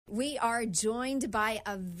We are joined by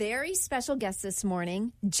a very special guest this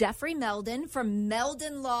morning, Jeffrey Meldon from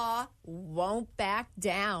Meldon Law Won't Back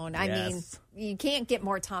Down. I mean, you can't get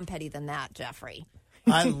more Tom Petty than that, Jeffrey.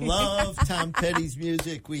 I love Tom Petty's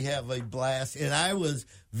music. We have a blast. And I was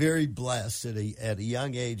very blessed at a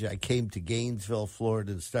young age. I came to Gainesville,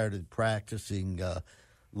 Florida, and started practicing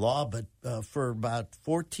law. But for about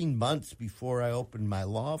 14 months before I opened my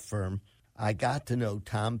law firm, I got to know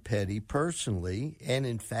Tom Petty personally. And,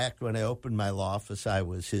 in fact, when I opened my law office, I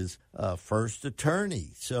was his first attorney.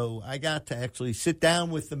 So I got to actually sit down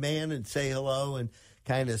with the man and say hello and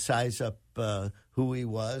kind of size up who he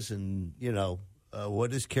was and,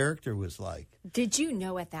 what his character was like. Did you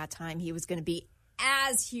know at that time he was going to be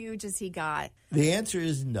as huge as he got? The answer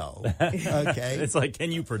is no. Okay. It's like,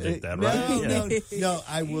 can you predict that, right? No.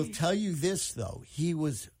 I will tell you this, though. He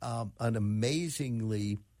was an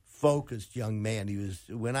amazingly focused young man.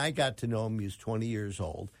 When I got to know him, he was 20 years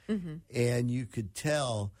old, and you could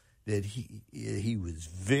tell that he was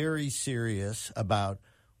very serious about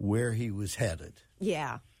where he was headed.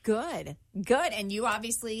 Yeah. Good. And you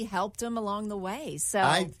obviously helped him along the way. So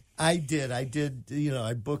I did. I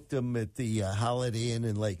booked him at the Holiday Inn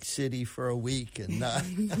in Lake City for a week. And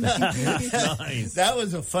Nice. That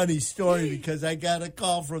was a funny story because I got a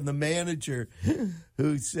call from the manager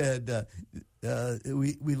who said,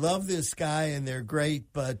 we love this guy and they're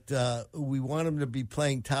great, but we want him to be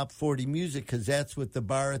playing top 40 music because that's what the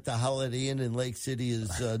bar at the Holiday Inn in Lake City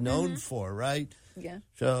is known for, right? Yeah.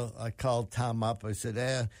 So I called Tom up. I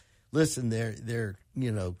said, listen, they're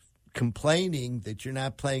complaining that you're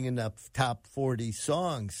not playing enough top 40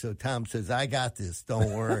 songs. So Tom says, I got this.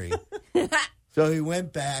 Don't worry. So he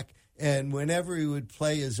went back, and whenever he would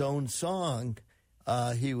play his own song,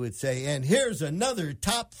 he would say, and here's another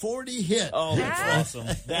top 40 hit. Oh, that's awesome.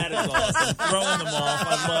 That is awesome. Throwing them off.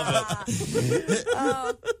 I love it.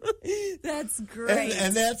 Oh, that's great.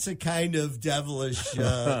 And that's a kind of devilish,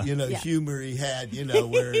 humor he had,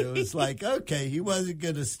 where it was like, okay, he wasn't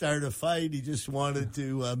going to start a fight. He just wanted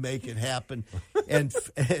to make it happen. And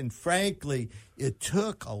frankly, it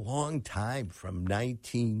took a long time from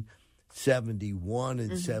 1971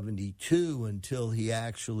 and 72 until he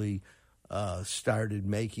actually started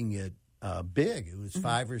making it big. It was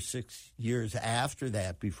 5 or 6 years after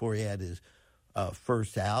that before he had his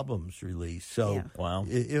first albums released. So Wow.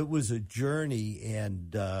 It was a journey,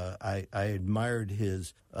 and I admired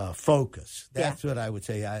his focus. That's what I would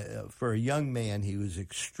say. For a young man, he was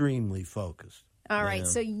extremely focused. All right,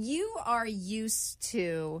 so you are used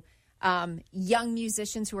to young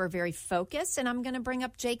musicians who are very focused, and I'm going to bring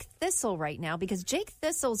up Jake Thistle right now because Jake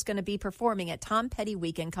Thistle is going to be performing at Tom Petty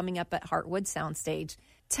Weekend coming up at Heartwood Soundstage.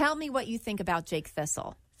 Tell me what you think about Jake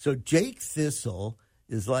Thistle. So Jake Thistle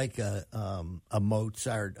is like a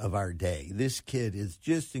Mozart of our day. This kid is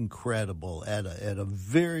just incredible at a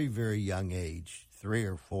very, very young age. 3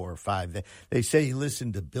 or 4 or 5. They say he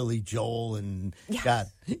listened to Billy Joel and said,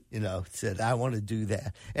 I want to do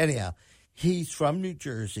that. Anyhow, he's from New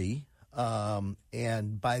Jersey.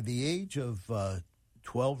 And by the age of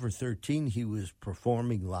 12 or 13, he was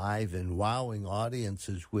performing live and wowing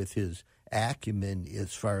audiences with his acumen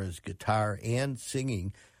as far as guitar and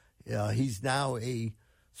singing. He's now a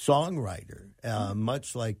songwriter,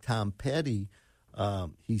 much like Tom Petty.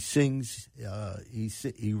 He sings,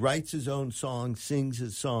 he writes his own songs, sings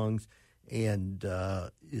his songs, and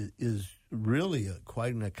is really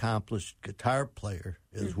quite an accomplished guitar player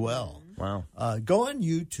as well. Wow. Go on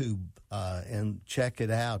YouTube and check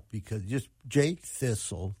it out because just Jake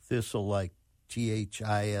Thistle like Thistle,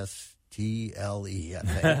 I think.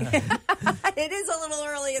 It is a little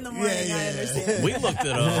early in the morning, I understand. We looked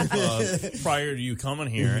it up prior to you coming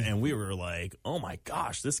here, and we were like, oh, my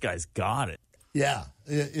gosh, this guy's got it. Yeah.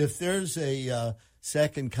 If there's a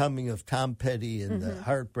second coming of Tom Petty and the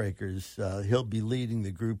Heartbreakers, he'll be leading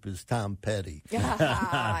the group as Tom Petty.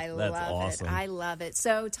 I That's love awesome. it. I love it.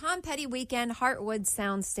 So Tom Petty Weekend, Heartwood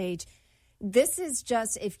Soundstage. This is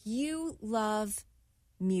just, if you love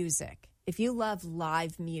music, if you love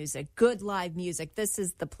live music, good live music, this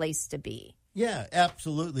is the place to be. Yeah,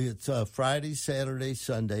 absolutely. It's Friday, Saturday,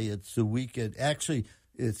 Sunday. It's the weekend. Actually,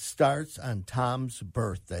 it starts on Tom's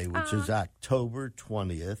birthday, which is October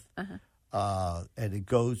 20th, and it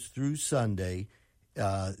goes through Sunday.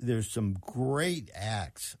 There's some great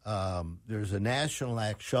acts. There's a national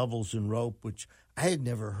act, Shovels and Rope, which I had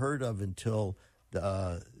never heard of until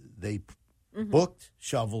they booked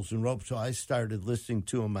Shovels and Rope, so I started listening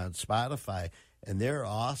to them on Spotify, and they're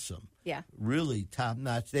awesome. Yeah. Really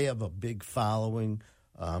top-notch. They have a big following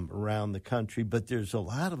around the country, but there's a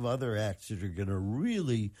lot of other acts that are going to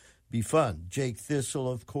really be fun. Jake Thistle,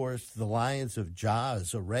 of course, the Lions of Jah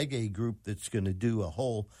is a reggae group that's going to do a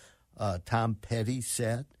whole Tom Petty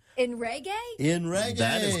set. In reggae? In reggae.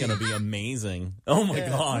 That is going to be amazing. Oh, my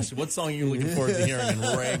gosh. What song are you looking forward to hearing in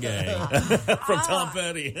reggae from Tom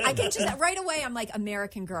Petty? I can just, right away, I'm like,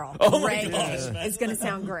 American Girl. Oh, my reggae gosh. is going to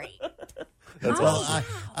sound great. Well,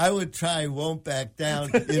 I would try Won't Back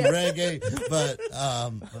Down in reggae, but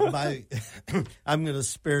I'm going to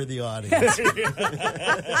spare the audience.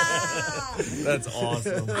 That's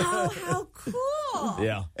awesome. Oh, how cool.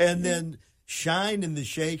 Yeah. And then Shine and the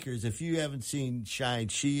Shakers. If you haven't seen Shine,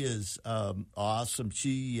 she is awesome.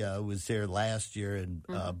 She was there last year and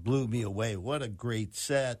blew me away. What a great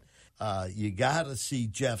set. You got to see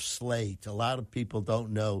Jeff Slate. A lot of people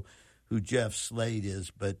don't know who Jeff Slate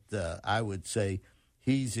is, but I would say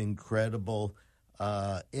he's incredible.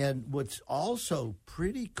 And what's also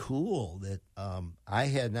pretty cool that I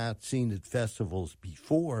had not seen at festivals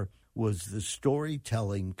before was the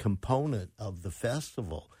storytelling component of the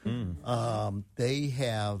festival. They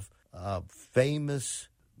have famous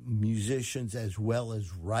musicians as well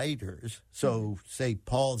as writers. So, say,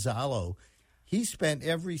 Paul Zallo, he spent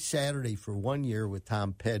every Saturday for 1 year with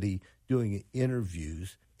Tom Petty doing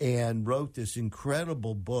interviews and wrote this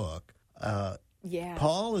incredible book.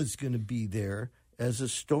 Paul is going to be there as a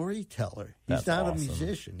storyteller. He's That's not awesome. a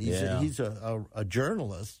musician. He's a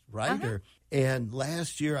journalist, writer. And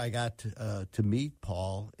last year I got to meet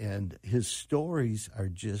Paul, and his stories are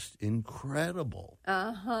just incredible.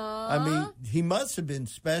 I mean, he must have been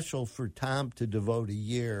special for Tom to devote a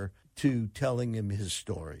year to telling him his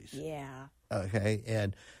stories. Yeah. Okay,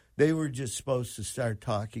 and they were just supposed to start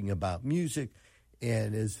talking about music,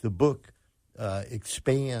 and as the book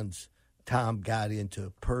expands, Tom got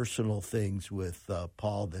into personal things with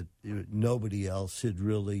Paul that nobody else had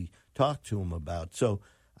really talked to him about. So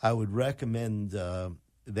I would recommend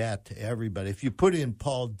that to everybody. If you put in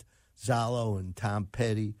Paul Zallo and Tom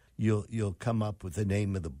Petty, you'll come up with the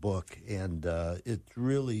name of the book, and it's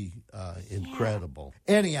really incredible.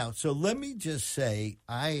 Anyhow, so let me just say,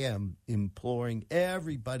 I am imploring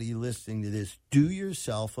everybody listening to this, do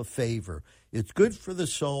yourself a favor. It's good for the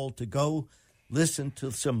soul to go listen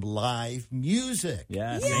to some live music.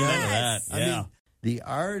 Yes. Amen to that. I mean, the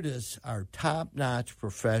artists are top-notch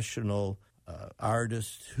professional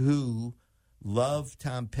artists who love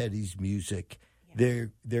Tom Petty's music.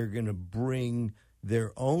 They're going to bring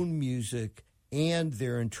their own music and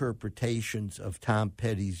their interpretations of Tom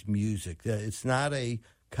Petty's music. It's not a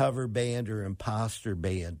cover band or imposter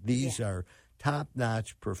band. These are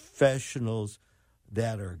top-notch professionals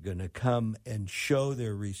that are going to come and show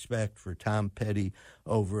their respect for Tom Petty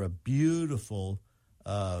over a beautiful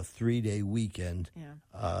 3-day weekend.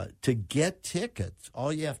 To get tickets,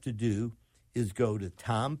 all you have to do is go to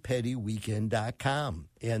tompettyweekend.com.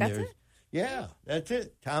 And That's it? Yeah, that's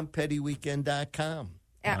it. tompettyweekend.com.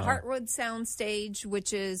 At Heartwood Soundstage,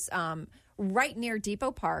 which is right near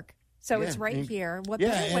Depot Park. So it's right here. What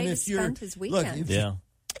better way to spend his weekend?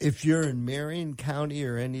 If you're in Marion County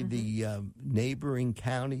or any of the neighboring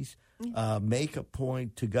counties, make a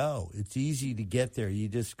point to go. It's easy to get there. You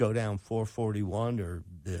just go down 441 or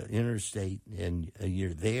the interstate, and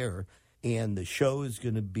you're there. And the show is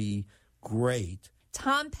going to be great.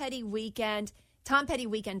 Tom Petty Weekend.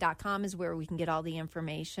 TomPettyWeekend.com is where we can get all the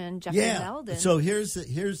information. Jeffrey Meldon. So here's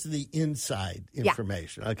the inside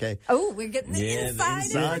information. Okay. Oh, we're getting the inside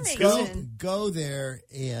information. Go there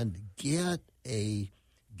and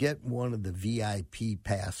get one of the VIP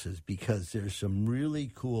passes, because there's some really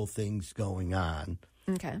cool things going on.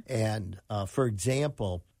 Okay. And for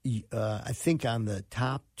example, I think on the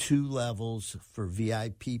top 2 levels for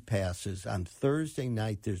VIP passes, on Thursday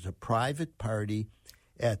night there's a private party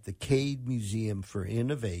at the Cade Museum for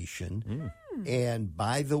Innovation. And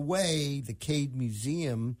by the way, the Cade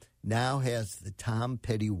Museum now has the Tom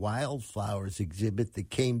Petty Wildflowers exhibit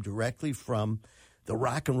that came directly from the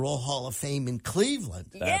Rock and Roll Hall of Fame in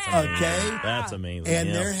Cleveland. That's amazing. Okay? That's amazing. And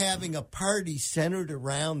they're having a party centered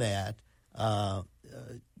around that.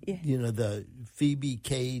 You know, the Phoebe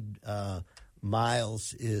Cade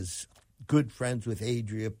Miles is good friends with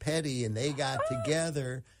Adria Petty, and they got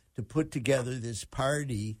together to put together this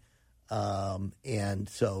party. And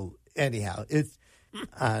so, anyhow, it's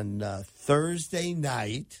on Thursday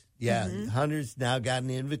night. Hunter's now got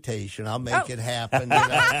an invitation. I'll make it happen. You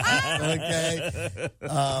know? Okay.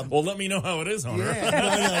 Well, let me know how it is, Hunter.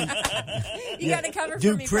 You got to cover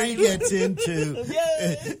for me. Dupree gets into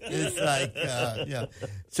it's like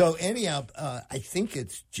So anyhow, I think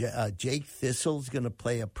it's Jake Thistle's going to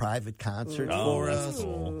play a private concert for us.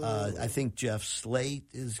 Cool. I think Jeff Slate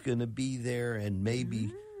is going to be there, and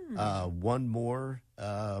maybe one more.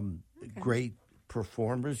 great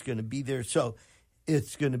performers going to be there. So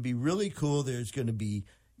it's going to be really cool. There's going to be,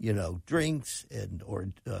 drinks and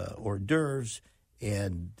hors d'oeuvres,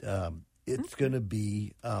 and it's going to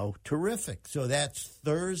be terrific. So that's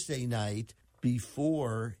Thursday night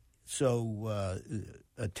before. So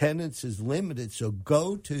attendance is limited. So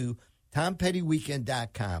go to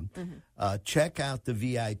TomPettyWeekend.com. Check out the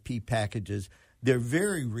VIP packages. They're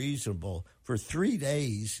very reasonable. For 3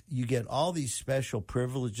 days, you get all these special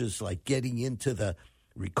privileges, like getting into the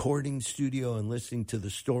recording studio and listening to the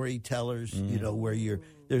storytellers, where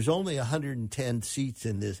there's only 110 seats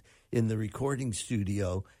in the recording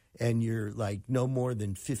studio, and you're like no more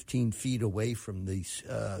than 15 feet away from these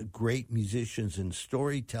great musicians and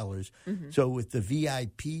storytellers. So with the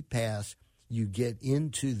VIP pass, you get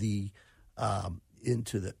into the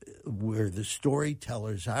where the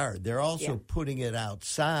storytellers are. They're also putting it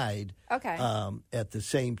outside at the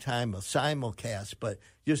same time, a simulcast, but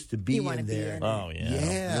just to be in there. Oh,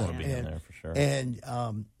 yeah. You want to be in there for sure. And,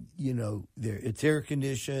 it's air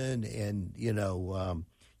conditioned, and,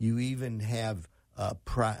 you even have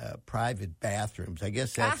private bathrooms. I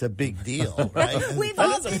guess that's a big deal, right? We've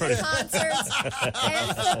all been to concerts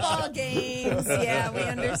and football games. Yeah, we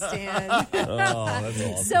understand. Oh, that's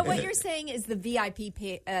awesome. So what you're saying is the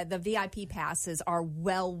VIP passes are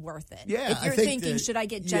well worth it. Yeah, if you're thinking, should I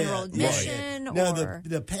get general admission? Right. Or No,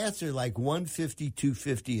 the passes are like $150,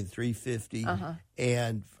 $250, and $350.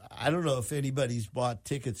 And I don't know if anybody's bought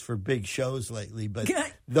tickets for big shows lately, but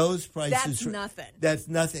those prices... That's nothing. That's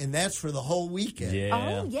nothing, and that's for the whole weekend.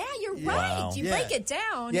 Yeah. Oh, yeah, you're right. Wow. You break it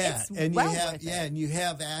down. Yeah, It's and well you have worth it. and you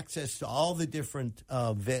have access to all the different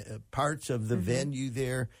parts of the venue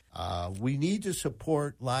there. We need to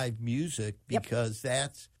support live music because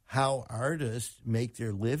that's how artists make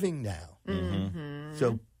their living now.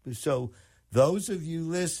 So those of you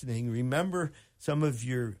listening, remember some of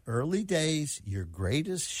your early days, your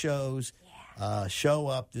greatest shows. Show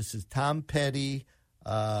up. This is Tom Petty.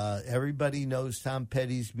 Everybody knows Tom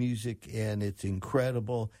Petty's music, and it's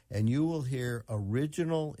incredible. And you will hear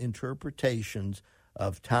original interpretations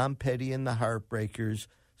of Tom Petty and the Heartbreakers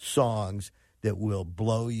songs that will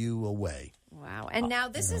blow you away. Wow. And now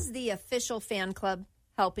this is the official fan club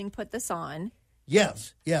helping put this on.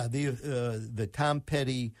 Yes. Yeah, the Tom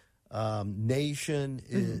Petty Nation,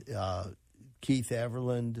 Keith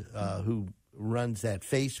Everland, who runs that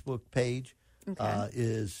Facebook page,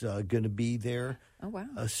 is going to be there. Oh, wow.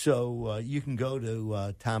 So you can go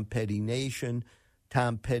to Tom Petty Nation,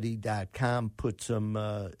 TomPetty.com, put some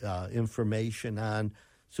information on.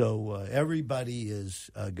 So everybody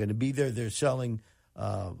is going to be there. They're selling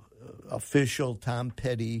official Tom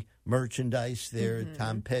Petty merchandise there.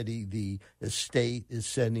 Tom Petty, the estate, is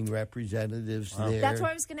sending representatives there. That's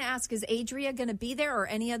what I was going to ask. Is Adria going to be there, or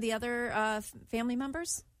any of the other family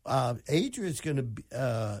members? Adria's going to be...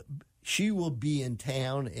 she will be in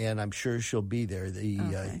town, and I'm sure she'll be there.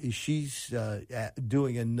 She's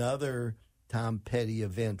doing another Tom Petty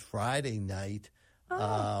event Friday night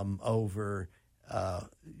over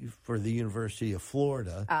for the University of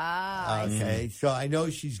Florida. Okay, so I know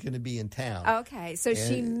she's going to be in town. Okay, so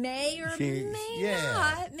she may or may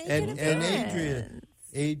not make an appearance.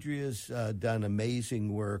 Adria's done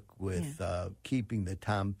amazing work with keeping the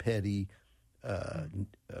Tom Petty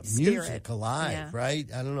music alive, right?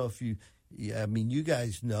 I don't know if you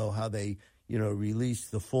guys know how they,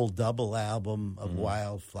 released the full double album of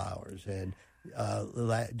Wildflowers. And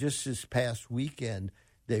just this past weekend,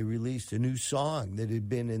 they released a new song that had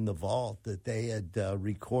been in the vault that they had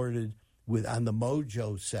recorded on the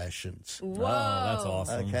Mojo sessions. Whoa. Oh, that's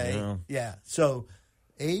awesome. Okay. Yeah. So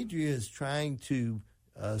Adria is trying to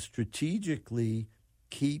strategically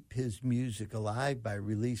keep his music alive by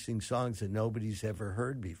releasing songs that nobody's ever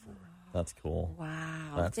heard before. That's cool.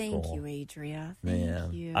 Wow. Thank you, Adria.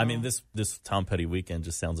 Thank you. I mean, this Tom Petty weekend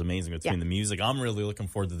just sounds amazing between the music. I'm really looking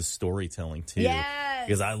forward to the storytelling, too. Yes.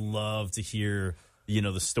 Because I love to hear,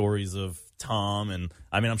 the stories of Tom. And,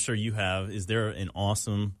 I'm sure you have. Is there an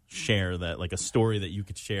awesome share a story that you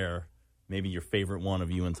could share, maybe your favorite one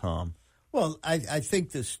of you and Tom? Well, I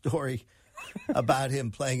think the story about him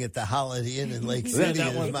playing at the Holiday Inn in Lake City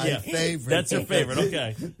is my favorite. That's your favorite,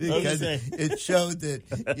 okay. Because it showed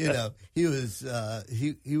that,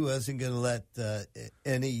 he wasn't going to let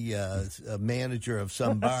any manager of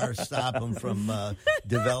some bar stop him from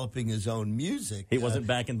developing his own music. He wasn't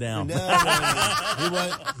backing down. No,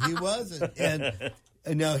 he wasn't. And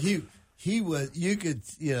no, he was, you could,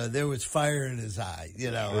 there was fire in his eye,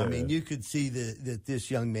 you could see that this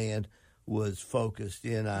young man was focused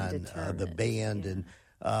in on the band. And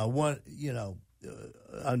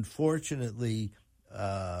unfortunately,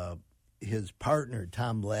 his partner,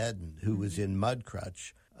 Tom Ledden, who was in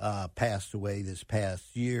Mudcrutch, passed away this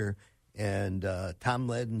past year. And Tom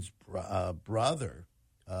Ledden's brother,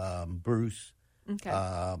 Bruce,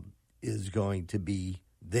 is going to be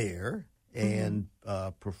there and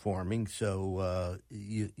performing. So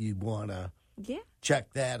you want to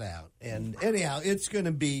check that out. And anyhow, it's going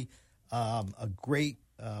to be a great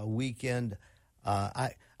weekend.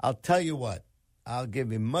 I'll tell you what. I'll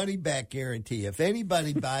give him money back guarantee. If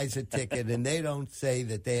anybody buys a ticket and they don't say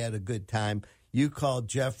that they had a good time, you call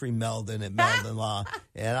Jeffrey Meldon at Meldon Law,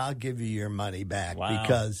 and I'll give you your money back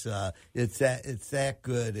because it's that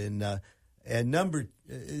good. And number,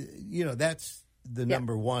 that's the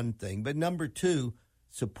number one thing. But number two,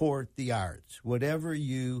 support the arts. Whatever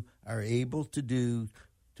you are able to do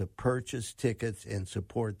to purchase tickets and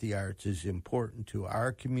support the arts is important to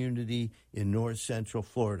our community in North Central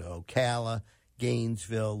Florida, Ocala,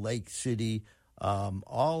 Gainesville, Lake City.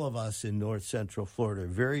 All of us in North Central Florida are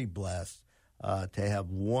very blessed to have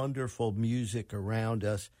wonderful music around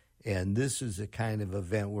us. And this is the kind of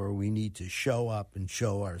event where we need to show up and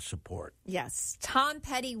show our support. Yes.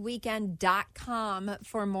 TomPettyWeekend.com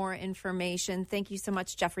for more information. Thank you so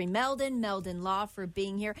much, Jeffrey Meldon, Meldon Law, for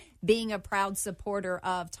being here, being a proud supporter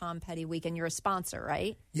of Tom Petty Weekend. You're a sponsor,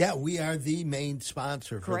 right? Yeah, we are the main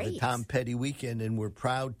sponsor for the Tom Petty Weekend, and we're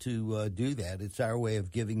proud to do that. It's our way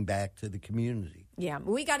of giving back to the community. Yeah,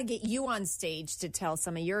 we got to get you on stage to tell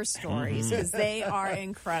some of your stories because they are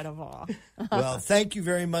incredible. Well, thank you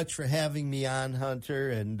very much for having me on,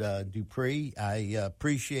 Hunter and Dupree. I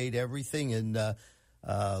appreciate everything, and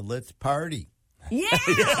let's party. Yeah!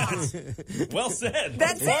 Well said.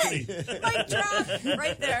 That's it. Mic drop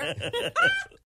right there.